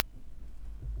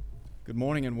Good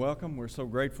morning and welcome. We're so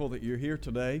grateful that you're here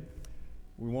today.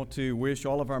 We want to wish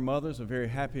all of our mothers a very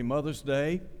happy Mother's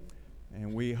Day,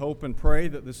 and we hope and pray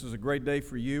that this is a great day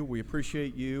for you. We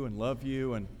appreciate you and love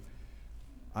you, and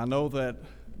I know that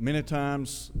many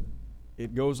times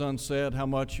it goes unsaid how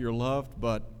much you're loved,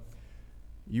 but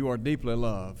you are deeply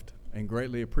loved and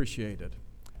greatly appreciated.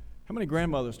 How many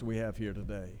grandmothers do we have here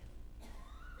today?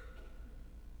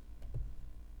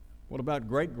 What about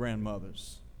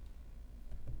great-grandmothers?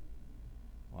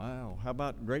 Wow. How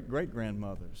about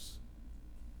great-great-grandmothers?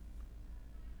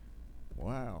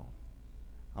 Wow.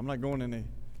 I'm not going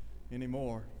any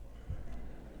more.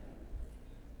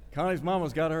 Connie's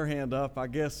mama's got her hand up. I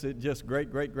guess it just great.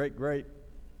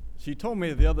 She told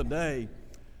me the other day,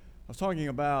 I was talking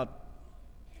about,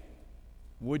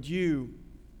 would you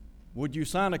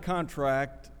sign a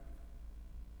contract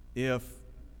if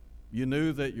you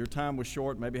knew that your time was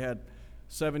short, maybe had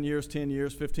 7 years, 10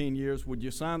 years, 15 years? Would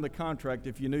you sign the contract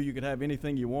if you knew you could have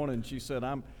anything you wanted? And she said,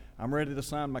 I'm ready to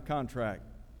sign my contract,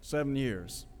 7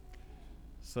 years.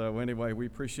 So anyway, we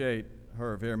appreciate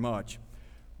her very much.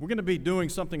 We're going to be doing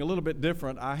something a little bit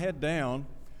different. I had down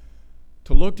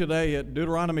to look today at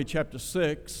Deuteronomy chapter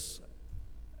 6,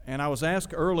 and I was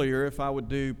asked earlier if I would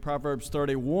do Proverbs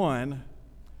 31.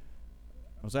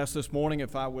 I was asked this morning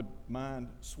if I would mind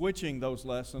switching those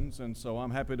lessons, and so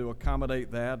I'm happy to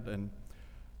accommodate that. And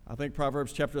I think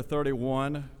Proverbs chapter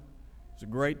 31 is a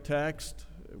great text.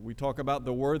 We talk about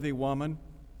the worthy woman.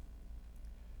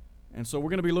 And so we're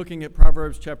going to be looking at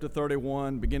Proverbs chapter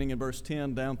 31, beginning in verse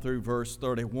 10 down through verse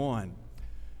 31,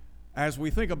 as we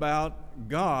think about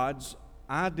God's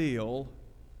ideal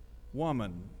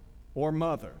woman or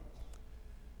mother.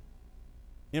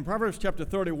 In Proverbs chapter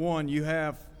 31, you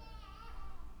have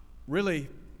really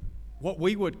what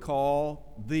we would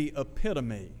call the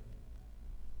epitome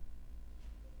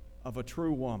of a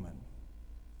true woman,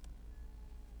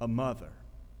 a mother,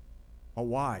 a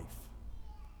wife.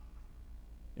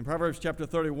 In Proverbs chapter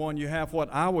 31, you have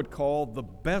what I would call the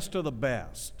best of the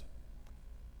best.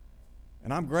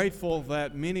 And I'm grateful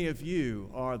that many of you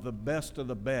are the best of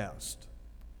the best.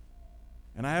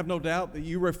 And I have no doubt that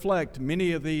you reflect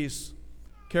many of these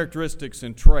characteristics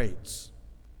and traits.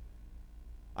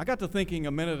 I got to thinking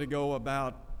a minute ago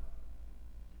about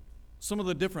some of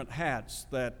the different hats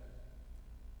that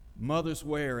mothers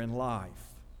wear in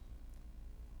life.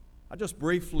 I just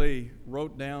briefly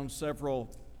wrote down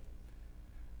several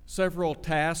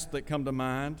tasks that come to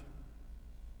mind.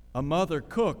 A mother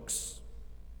cooks,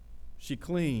 she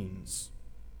cleans,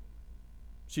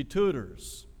 she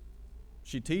tutors,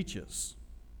 she teaches,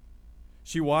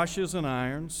 she washes and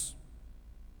irons,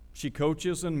 she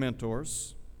coaches and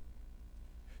mentors,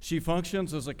 she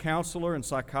functions as a counselor and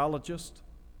psychologist.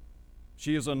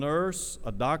 She is a nurse,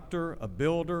 a doctor, a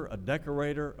builder, a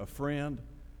decorator, a friend,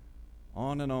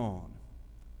 on and on.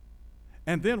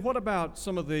 And then what about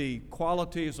some of the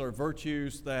qualities or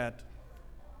virtues that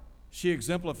she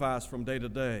exemplifies from day to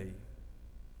day?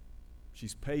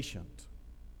 She's patient,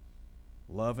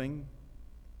 loving,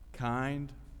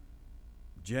 kind,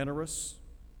 generous,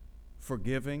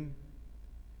 forgiving,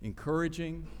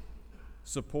 encouraging,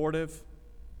 supportive.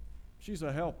 She's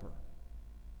a helper.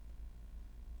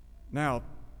 Now,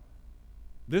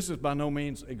 this is by no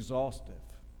means exhaustive.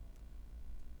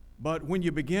 But when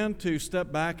you begin to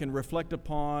step back and reflect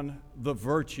upon the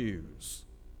virtues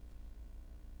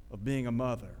of being a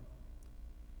mother,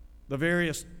 the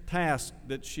various tasks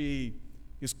that she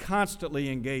is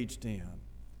constantly engaged in,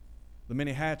 the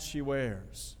many hats she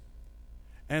wears,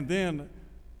 and then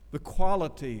the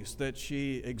qualities that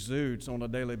she exudes on a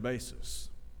daily basis.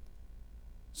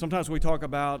 Sometimes we talk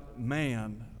about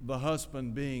man, the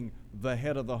husband, being the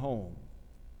head of the home.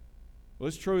 Well,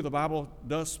 it's true, the Bible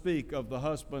does speak of the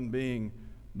husband being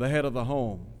the head of the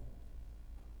home.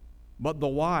 But the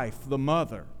wife, the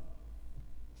mother,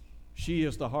 she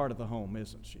is the heart of the home,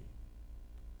 isn't she?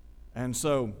 And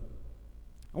so,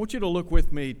 I want you to look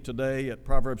with me today at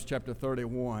Proverbs chapter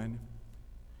 31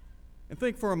 and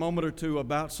think for a moment or two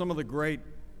about some of the great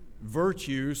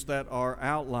virtues that are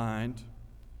outlined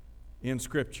in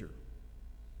Scripture.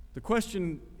 The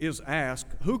question is asked,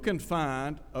 who can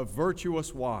find a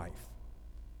virtuous wife,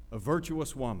 a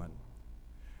virtuous woman?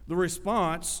 The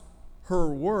response,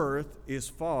 her worth is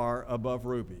far above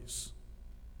rubies.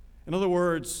 In other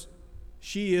words,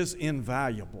 she is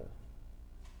invaluable.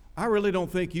 I really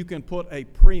don't think you can put a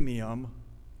premium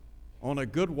on a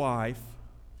good wife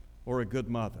or a good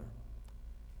mother.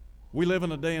 We live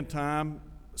in a day and time,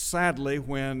 sadly,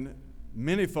 when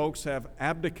many folks have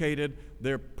abdicated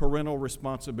their parental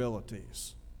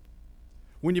responsibilities.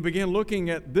 When you begin looking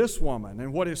at this woman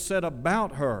and what is said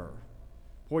about her,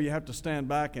 where you have to stand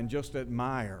back and just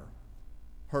admire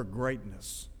her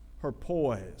greatness, her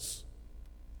poise.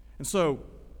 And so,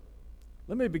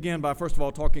 let me begin by first of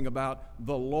all talking about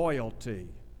the loyalty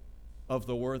of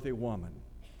the worthy woman.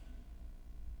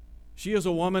 She is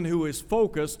a woman who is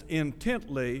focused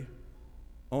intently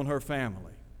on her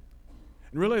family.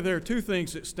 And really, there are two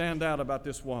things that stand out about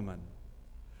this woman.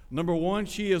 Number one,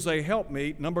 she is a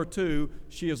helpmeet. Number two,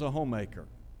 she is a homemaker.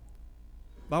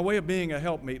 By way of being a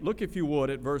helpmeet, look if you would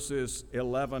at verses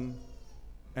 11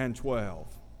 and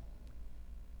 12.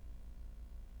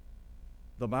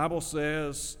 The Bible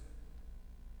says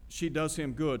she does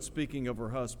him good, speaking of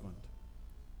her husband.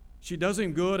 She does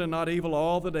him good and not evil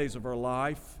all the days of her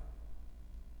life.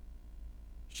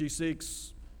 She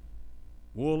seeks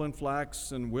wool and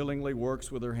flax and willingly works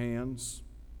with her hands.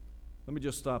 Let me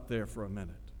just stop there for a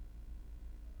minute.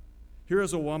 Here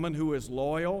is a woman who is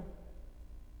loyal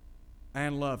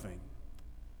and loving.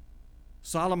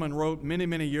 Solomon wrote many,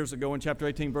 many years ago in chapter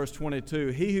 18, verse 22,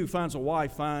 "He who finds a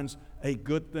wife finds a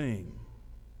good thing."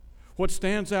 What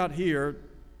stands out here,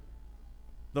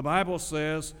 the Bible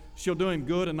says she'll do him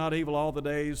good and not evil all the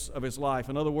days of his life.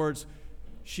 In other words,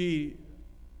 she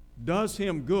does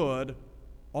him good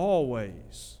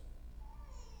always,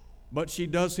 but she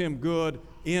does him good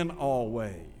in all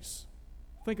ways.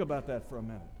 Think about that for a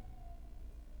minute.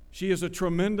 She is a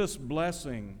tremendous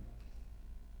blessing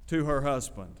to her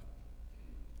husband.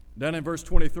 Down in verse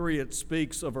 23, it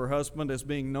speaks of her husband as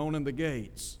being known in the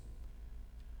gates.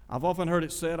 I've often heard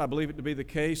it said, I believe it to be the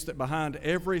case, that behind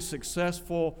every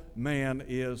successful man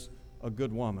is a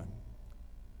good woman.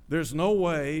 There's no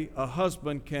way a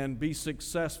husband can be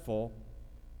successful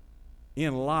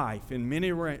in life in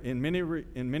many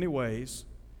ways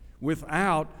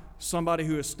without somebody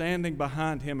who is standing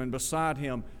behind him and beside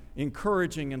him,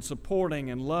 encouraging and supporting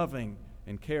and loving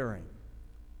and caring.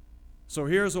 So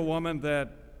here's a woman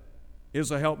that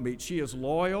is a helpmeet. She is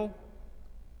loyal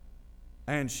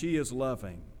and she is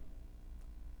loving.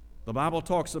 The Bible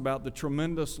talks about the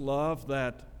tremendous love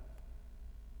that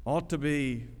ought to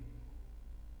be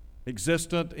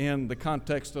existent in the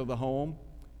context of the home.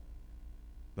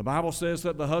 The Bible says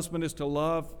that the husband is to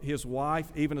love his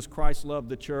wife even as Christ loved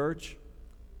the church.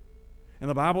 And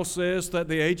the Bible says that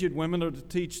the aged women are to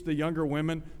teach the younger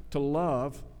women to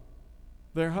love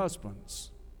their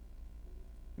husbands.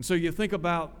 And so you think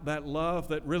about that love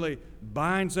that really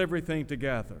binds everything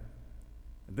together.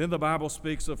 And then the Bible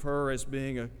speaks of her as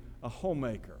being a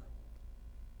homemaker.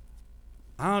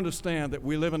 I understand that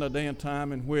we live in a day and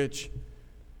time in which,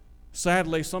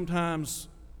 sadly, sometimes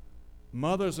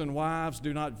mothers and wives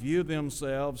do not view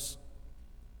themselves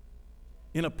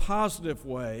in a positive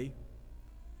way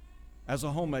as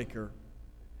a homemaker.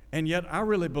 And yet I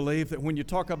really believe that when you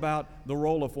talk about the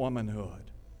role of womanhood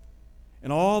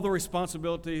and all the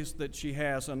responsibilities that she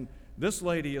has, and this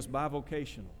lady is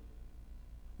bivocational.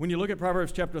 When you look at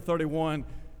Proverbs chapter 31,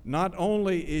 not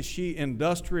only is she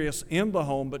industrious in the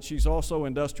home, but she's also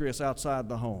industrious outside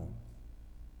the home.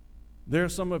 There are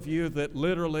some of you that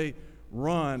literally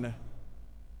run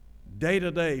day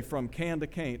to day from can to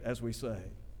can't, as we say.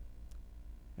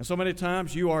 And so many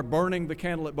times you are burning the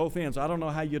candle at both ends. I don't know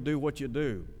how you do what you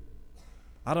do.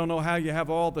 I don't know how you have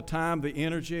all the time, the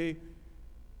energy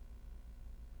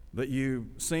that you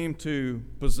seem to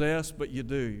possess, but you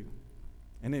do.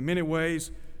 And in many ways,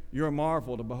 you're a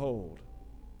marvel to behold.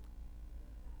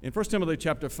 In 1 Timothy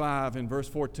chapter 5, in verse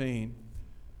 14,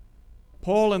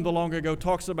 Paul in the long ago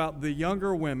talks about the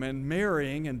younger women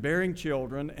marrying and bearing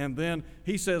children, and then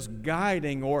he says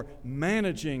guiding or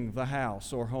managing the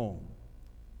house or home.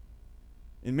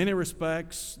 In many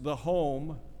respects, the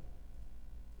home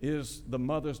is the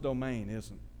mother's domain,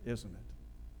 isn't it?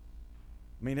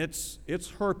 I mean, it's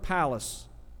her palace,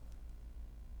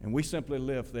 and we simply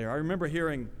live there. I remember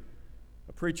hearing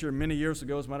a preacher many years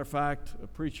ago, as a matter of fact, a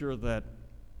preacher that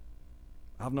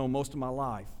I've known most of my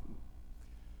life.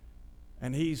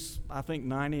 And he's, I think,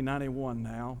 90, 91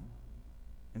 now,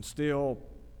 and still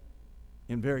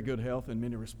in very good health in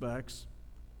many respects.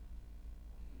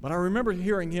 But I remember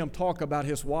hearing him talk about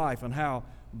his wife and how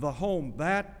the home,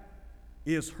 that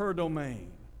is her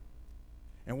domain.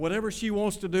 And whatever she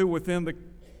wants to do within the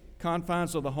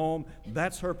confines of the home,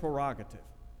 that's her prerogative.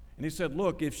 And he said,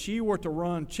 look, if she were to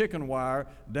run chicken wire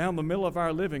down the middle of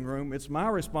our living room, it's my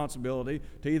responsibility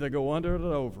to either go under it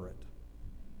or over it.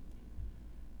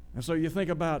 And so you think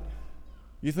about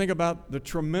the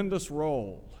tremendous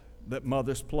role that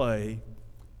mothers play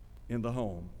in the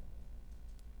home.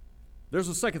 There's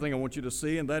a second thing I want you to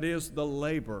see, and that is the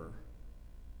labor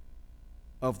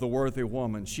of the worthy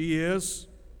woman. She is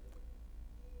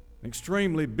an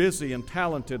extremely busy and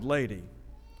talented lady.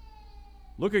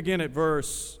 Look again at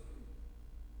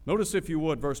notice if you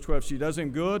would, verse 12. She does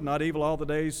him good, not evil all the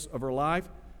days of her life.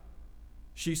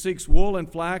 She seeks wool and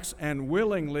flax and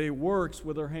willingly works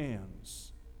with her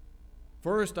hands.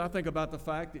 First, I think about the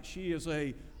fact that she is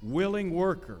a willing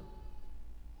worker.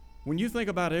 When you think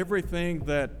about everything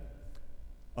that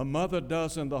a mother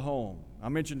does in the home, I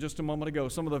mentioned just a moment ago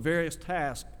some of the various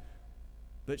tasks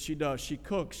that she does. She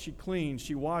cooks, she cleans,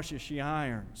 she washes, she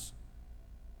irons.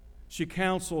 She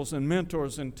counsels and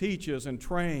mentors and teaches and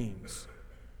trains.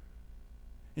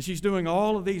 And she's doing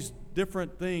all of these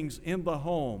different things in the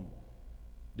home.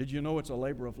 Did you know it's a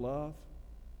labor of love?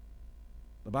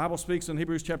 The Bible speaks in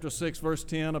Hebrews chapter 6, verse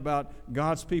 10 about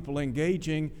God's people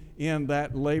engaging in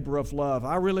that labor of love.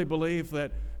 I really believe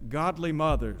that godly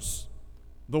mothers,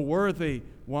 the worthy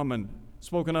woman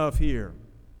spoken of here,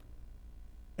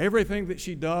 everything that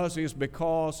she does is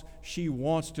because she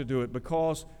wants to do it,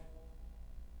 because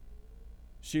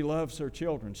she loves her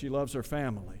children, she loves her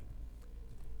family.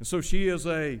 And so she is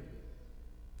a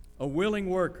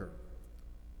willing worker.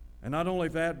 And not only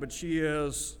that, but she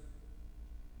is,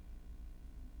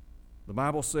 the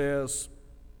Bible says,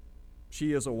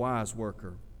 she is a wise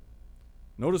worker.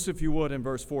 Notice, if you would, in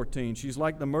verse 14, she's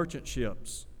like the merchant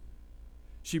ships.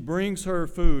 She brings her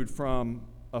food from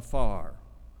afar.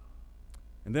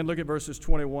 And then look at verses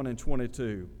 21 and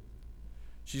 22.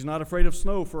 She's not afraid of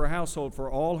snow for her household, for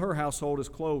all her household is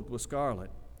clothed with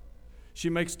scarlet. She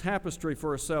makes tapestry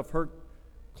for herself. Her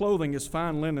clothing is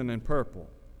fine linen and purple.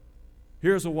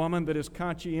 Here's a woman that is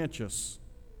conscientious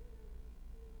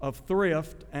of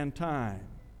thrift and time.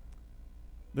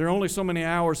 There are only so many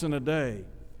hours in a day.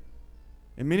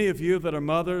 And many of you that are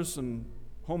mothers and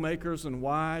homemakers and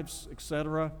wives,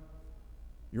 etc.,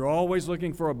 you're always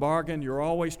looking for a bargain. You're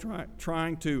always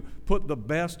trying to put the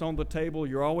best on the table.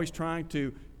 You're always trying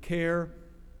to care,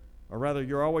 or rather,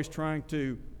 you're always trying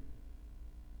to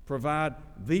provide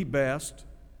the best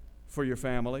for your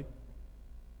family.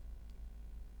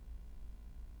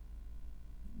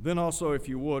 Then also, if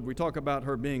you would, we talk about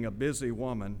her being a busy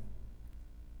woman,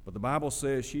 but the Bible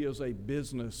says she is a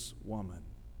business woman.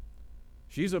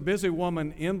 She's a busy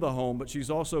woman in the home, but she's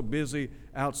also busy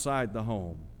outside the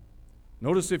home.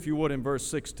 Notice, if you would, in verse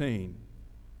 16.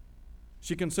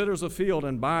 She considers a field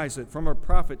and buys it. From her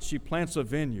profits she plants a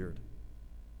vineyard.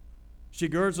 She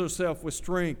girds herself with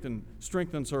strength and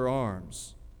strengthens her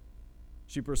arms.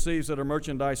 She perceives that her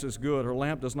merchandise is good. Her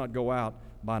lamp does not go out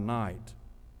by night.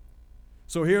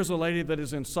 So here's a lady that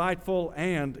is insightful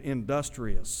and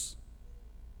industrious.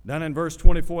 Down in verse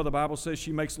 24, the Bible says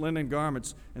she makes linen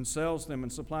garments and sells them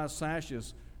and supplies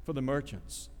sashes for the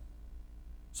merchants.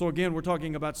 So again, we're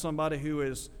talking about somebody who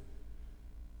is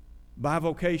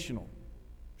bivocational.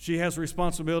 She has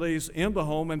responsibilities in the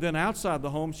home, and then outside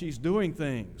the home, she's doing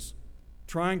things,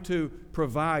 trying to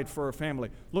provide for her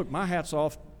family. Look, my hat's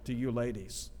off to you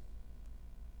ladies.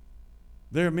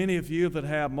 There are many of you that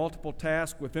have multiple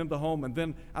tasks within the home, and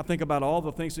then I think about all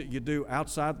the things that you do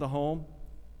outside the home.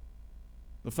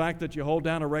 The fact that you hold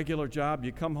down a regular job,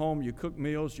 you come home, you cook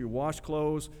meals, you wash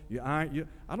clothes, you iron.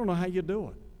 I don't know how you do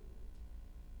it.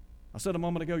 I said a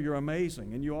moment ago, you're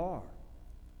amazing, and you are.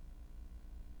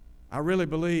 I really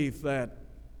believe that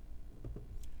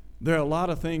there are a lot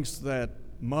of things that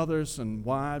mothers and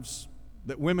wives,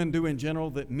 that women do in general,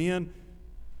 that men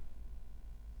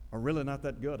are really not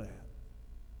that good at.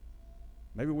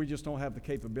 Maybe we just don't have the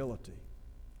capability.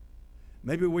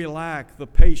 Maybe we lack the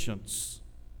patience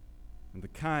and the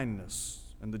kindness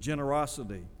and the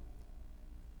generosity,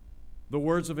 the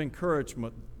words of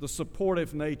encouragement, the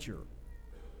supportive nature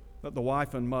that the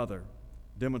wife and mother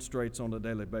demonstrates on a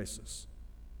daily basis.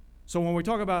 So when we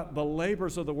talk about the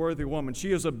labors of the worthy woman,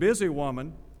 she is a busy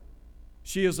woman,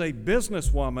 she is a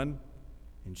businesswoman,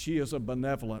 and she is a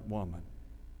benevolent woman.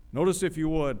 Notice, if you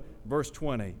would, verse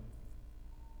 20.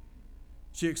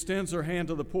 She extends her hand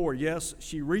to the poor. Yes,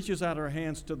 she reaches out her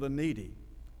hands to the needy.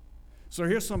 So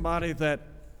here's somebody that,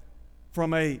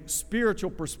 from a spiritual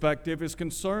perspective, is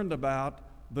concerned about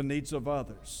the needs of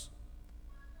others.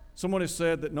 Someone has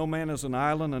said that no man is an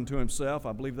island unto himself.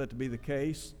 I believe that to be the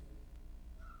case.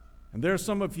 And there are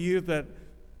some of you that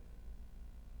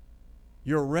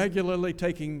you're regularly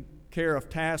taking care of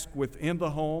tasks within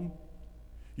the home.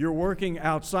 You're working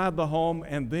outside the home,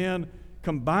 and then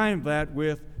combine that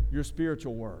with your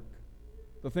spiritual work.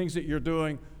 The things that you're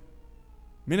doing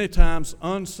many times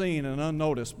unseen and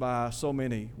unnoticed by so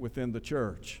many within the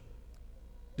church.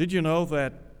 Did you know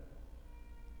that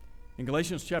in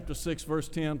Galatians chapter 6, verse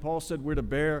 10, Paul said we're to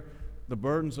bear the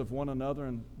burdens of one another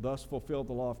and thus fulfill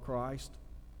the law of Christ?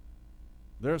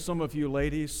 There are some of you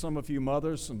ladies, some of you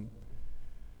mothers and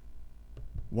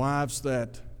wives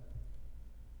that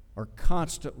are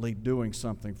constantly doing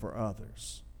something for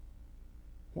others.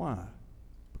 Why?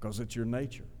 Because it's your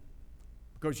nature.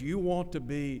 Because you want to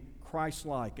be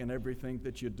Christ-like in everything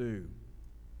that you do.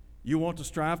 You want to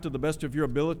strive to the best of your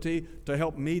ability to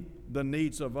help meet the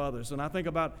needs of others. And I think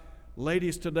about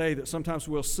ladies today that sometimes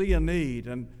will see a need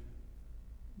and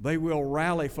they will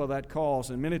rally for that cause.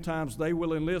 And many times they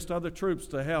will enlist other troops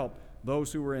to help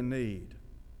those who are in need.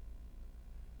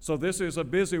 So this is a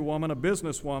busy woman, a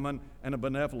businesswoman, and a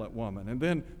benevolent woman. And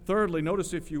then thirdly,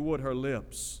 notice if you would her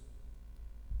lips.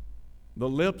 The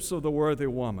lips of the worthy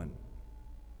woman.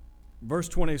 Verse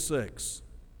 26.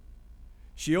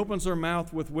 She opens her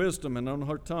mouth with wisdom, and on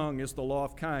her tongue is the law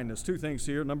of kindness. Two things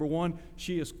here. Number one,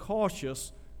 she is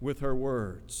cautious with her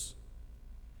words.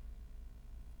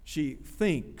 She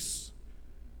thinks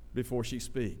before she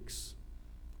speaks.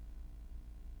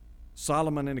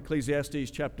 Solomon in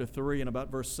Ecclesiastes chapter 3 and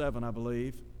about verse 7, I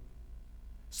believe,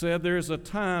 said there is a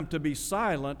time to be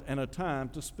silent and a time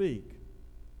to speak.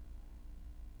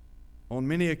 On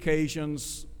many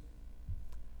occasions,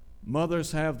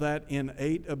 mothers have that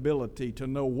innate ability to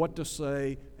know what to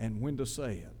say and when to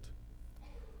say it.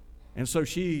 And so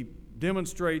she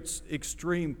demonstrates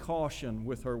extreme caution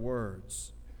with her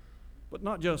words. But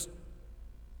not just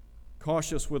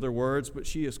cautious with her words, but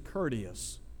she is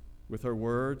courteous with her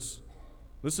words.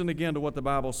 Listen again to what the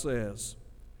Bible says.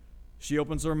 She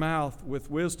opens her mouth with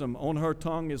wisdom. On her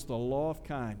tongue is the law of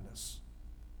kindness.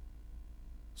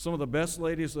 Some of the best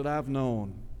ladies that I've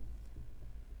known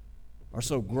are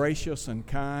so gracious and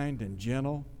kind and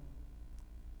gentle.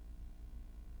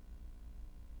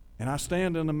 And I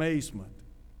stand in amazement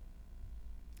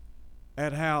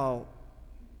at how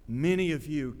many of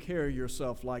you carry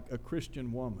yourself like a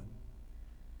Christian woman.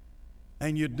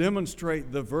 And you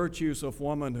demonstrate the virtues of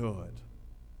womanhood.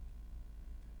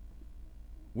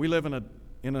 We live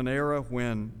in an era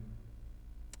when,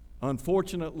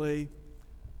 unfortunately,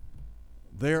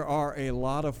 there are a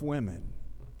lot of women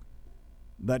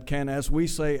that can, as we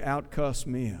say, outcuss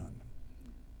men.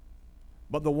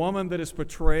 But the woman that is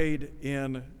portrayed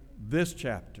in this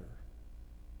chapter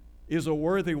is a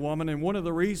worthy woman, and one of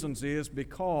the reasons is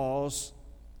because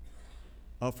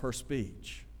of her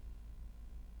speech.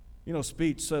 You know,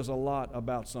 speech says a lot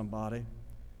about somebody.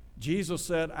 Jesus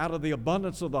said, out of the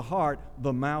abundance of the heart,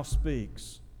 the mouth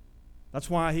speaks. That's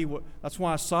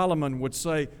why Solomon would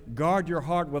say, guard your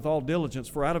heart with all diligence,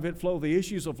 for out of it flow the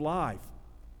issues of life.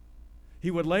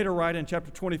 He would later write in chapter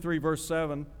 23, verse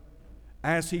 7,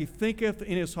 as he thinketh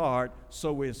in his heart,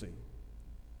 so is he.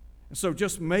 And so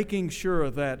just making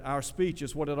sure that our speech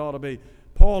is what it ought to be.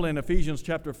 Paul in Ephesians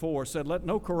chapter 4 said, let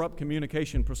no corrupt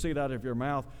communication proceed out of your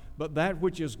mouth, but that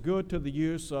which is good to the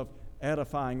use of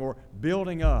edifying or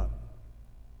building up.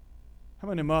 How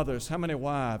many mothers, how many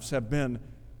wives have been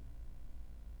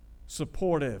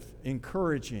supportive,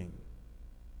 encouraging,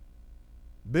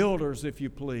 builders, if you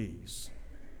please,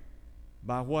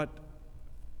 by what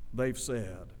they've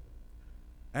said?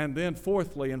 And then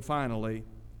fourthly and finally,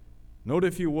 note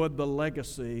if you would the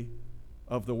legacy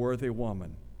of the worthy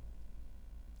woman.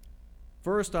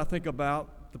 First, I think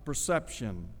about the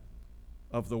perception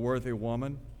of the worthy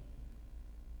woman.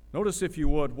 Notice if you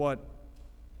would what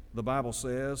the Bible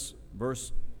says,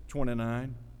 verse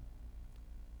 29.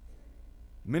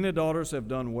 Many daughters have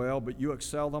done well, but you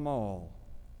excel them all.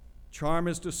 Charm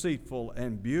is deceitful,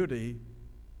 and beauty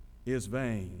is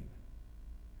vain.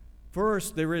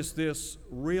 First, there is this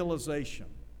realization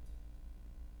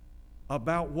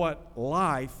about what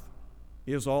life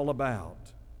is all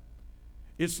about.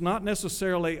 It's not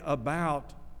necessarily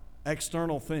about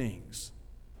external things.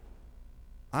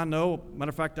 I know, matter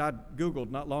of fact, I Googled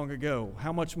not long ago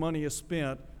how much money is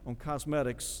spent on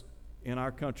cosmetics in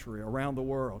our country, around the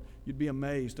world. You'd be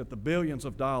amazed at the billions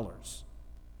of dollars.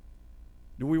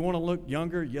 Do we want to look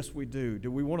younger? Yes, we do.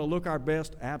 Do we want to look our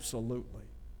best? Absolutely.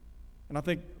 And I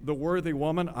think the worthy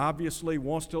woman obviously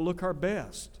wants to look her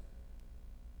best.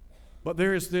 But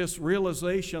there is this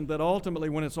realization that ultimately,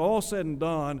 when it's all said and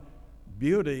done,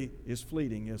 beauty is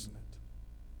fleeting, isn't it?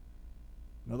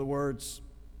 In other words,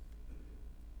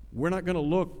 we're not going to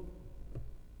look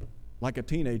like a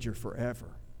teenager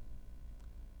forever.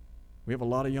 We have a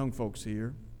lot of young folks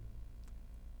here.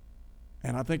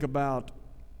 And I think about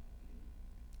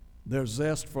their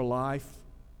zest for life,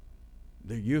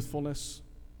 their youthfulness,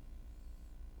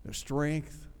 their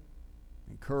strength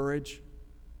and courage.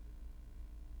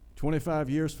 25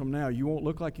 years from now, you won't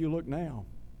look like you look now.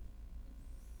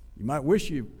 You might wish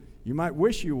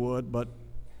you would, but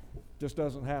it just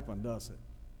doesn't happen, does it?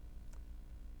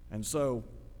 And so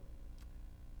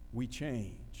we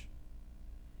change.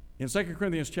 In 2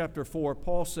 Corinthians chapter 4,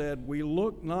 Paul said, we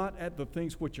look not at the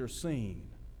things which are seen,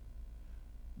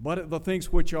 but the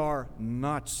things which are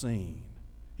not seen.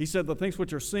 He said the things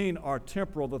which are seen are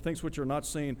temporal, the things which are not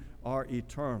seen are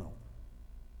eternal.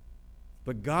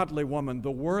 The godly woman,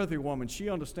 the worthy woman, she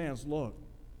understands, look,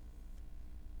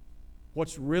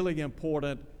 what's really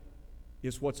important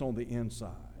is what's on the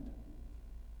inside.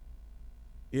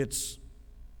 It's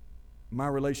my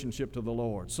relationship to the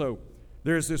Lord. So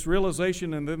there's this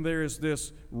realization, and then there is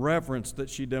this reverence that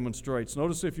she demonstrates.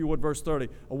 Notice, if you would, verse 30.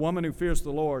 A woman who fears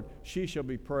the Lord, she shall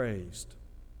be praised.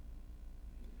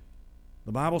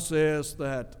 The Bible says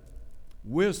that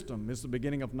wisdom is the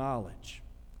beginning of knowledge.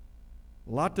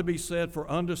 A lot to be said for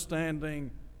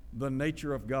understanding the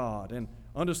nature of God and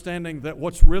understanding that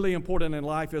what's really important in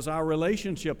life is our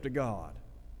relationship to God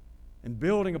and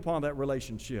building upon that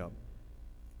relationship.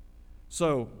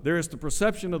 So there is the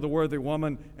perception of the worthy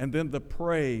woman and then the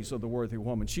praise of the worthy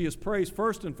woman. She is praised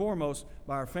first and foremost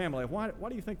by her family. Why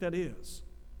do you think that is?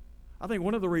 I think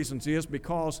one of the reasons is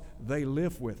because they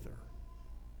live with her.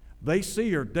 They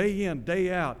see her day in,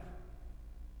 day out.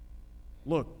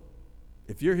 Look,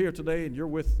 if you're here today and you're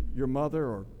with your mother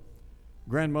or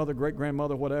grandmother,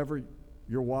 great-grandmother, whatever,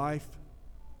 your wife,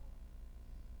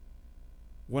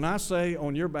 when I say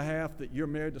on your behalf that you're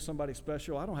married to somebody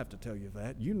special, I don't have to tell you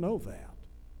that. You know that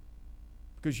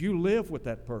because you live with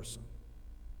that person.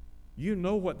 You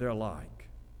know what they're like.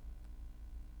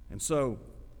 And so,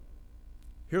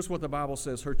 here's what the Bible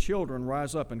says. Her children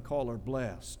rise up and call her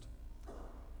blessed.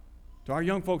 To our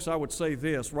young folks, I would say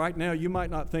this. Right now, you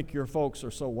might not think your folks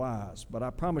are so wise, but I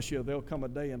promise you there'll come a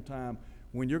day and time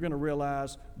when you're going to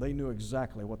realize they knew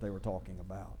exactly what they were talking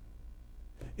about.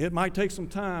 It might take some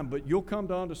time, but you'll come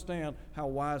to understand how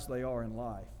wise they are in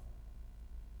life.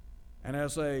 And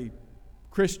as a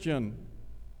Christian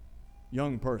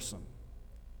young person,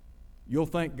 you'll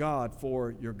thank God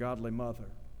for your godly mother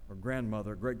or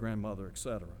grandmother, great-grandmother,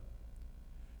 etc.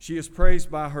 She is praised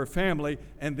by her family,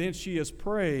 and then she is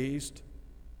praised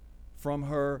from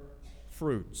her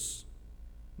fruits.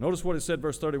 Notice what it said,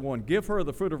 verse 31. Give her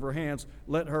the fruit of her hands.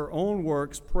 Let her own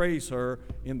works praise her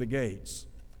in the gates.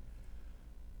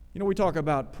 You know, we talk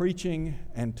about preaching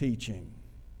and teaching.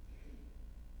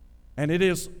 And it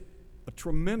is a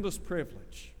tremendous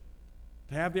privilege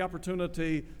to have the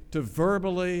opportunity to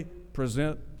verbally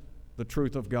present the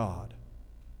truth of God.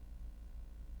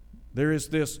 There is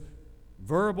this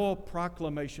verbal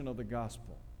proclamation of the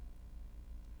gospel.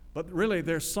 But really,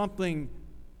 there's something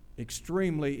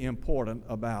extremely important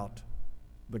about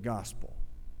the gospel,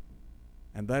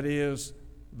 and that is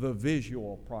the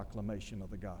visual proclamation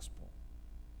of the gospel.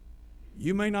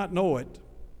 You may not know it,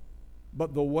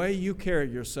 but the way you carry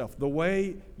yourself, the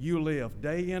way you live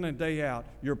day in and day out,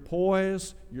 your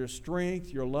poise, your strength,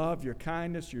 your love, your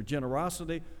kindness, your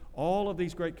generosity, all of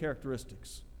these great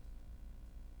characteristics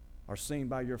are seen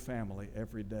by your family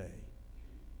every day.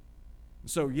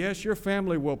 So yes, your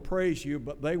family will praise you,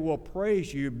 but they will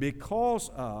praise you because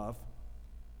of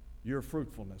your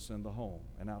fruitfulness in the home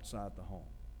and outside the home.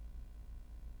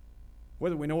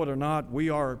 Whether we know it or not, we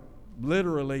are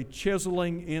literally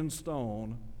chiseling in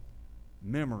stone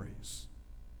memories.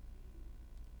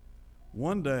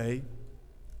 One day,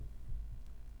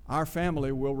 our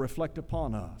family will reflect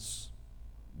upon us.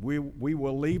 We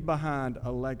will leave behind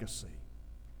a legacy.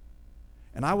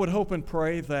 And I would hope and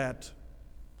pray that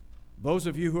those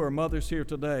of you who are mothers here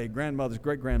today, grandmothers,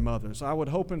 great-grandmothers, I would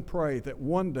hope and pray that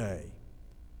one day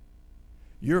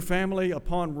your family,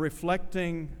 upon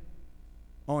reflecting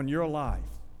on your life,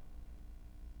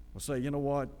 will say, you know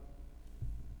what?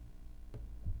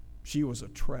 She was a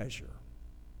treasure.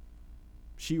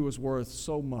 She was worth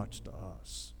so much to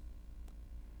us.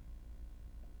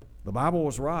 The Bible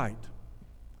was right.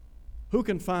 Who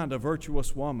can find a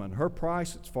virtuous woman? Her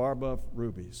price is far above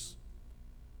rubies.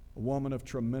 A woman of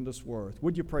tremendous worth.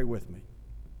 Would you pray with me?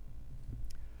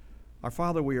 Our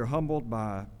Father, we are humbled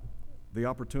by the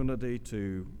opportunity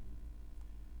to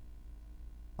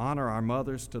honor our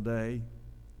mothers today.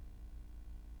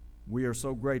 We are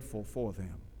so grateful for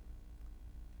them.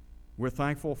 We're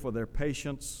thankful for their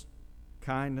patience,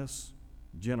 kindness,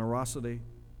 generosity,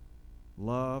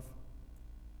 love,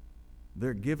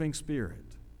 their giving spirit.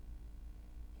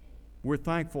 We're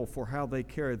thankful for how they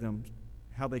carry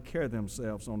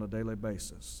themselves on a daily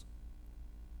basis.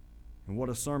 And what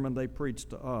a sermon they preach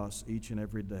to us each and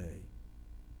every day.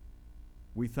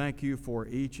 We thank you for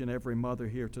each and every mother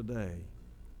here today.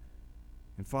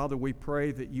 And Father, we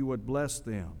pray that you would bless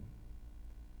them.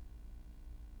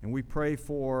 And we pray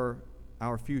for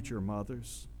our future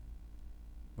mothers,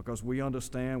 because we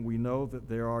understand, we know that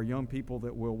there are young people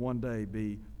that will one day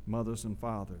be mothers and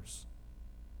fathers.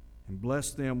 And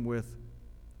bless them with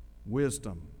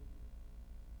wisdom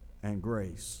and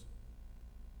grace.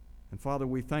 And Father,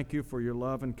 we thank you for your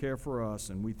love and care for us,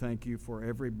 and we thank you for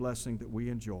every blessing that we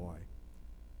enjoy,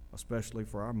 especially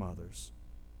for our mothers.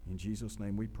 In Jesus'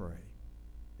 name we pray.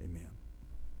 Amen.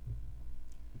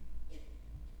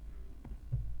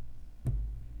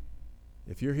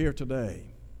 If you're here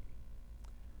today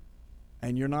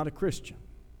and you're not a Christian,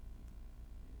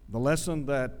 the lesson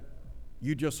that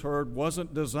you just heard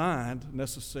wasn't designed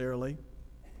necessarily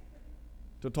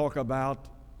to talk about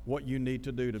what you need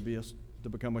to do to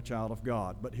become a child of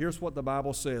God. But here's what the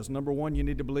Bible says. Number one, you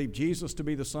need to believe Jesus to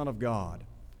be the Son of God.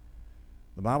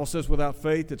 The Bible says without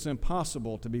faith it's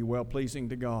impossible to be well-pleasing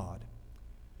to God.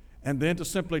 And then to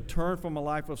simply turn from a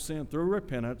life of sin through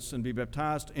repentance and be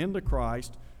baptized into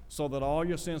Christ so that all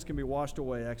your sins can be washed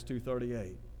away, Acts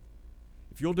 2:38.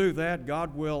 If you'll do that,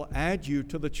 God will add you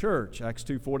to the church, Acts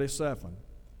 2:47.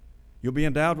 You'll be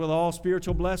endowed with all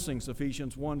spiritual blessings,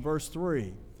 Ephesians 1 verse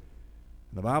 3.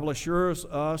 The Bible assures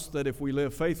us that if we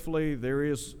live faithfully, there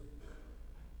is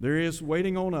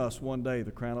waiting on us one day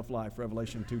the crown of life,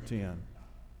 Revelation 2:10.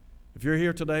 If you're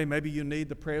here today, maybe you need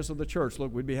the prayers of the church.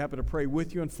 Look, we'd be happy to pray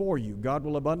with you and for you. God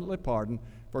will abundantly pardon,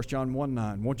 1 John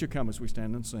 1:9. Won't you come as we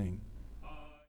stand and sing?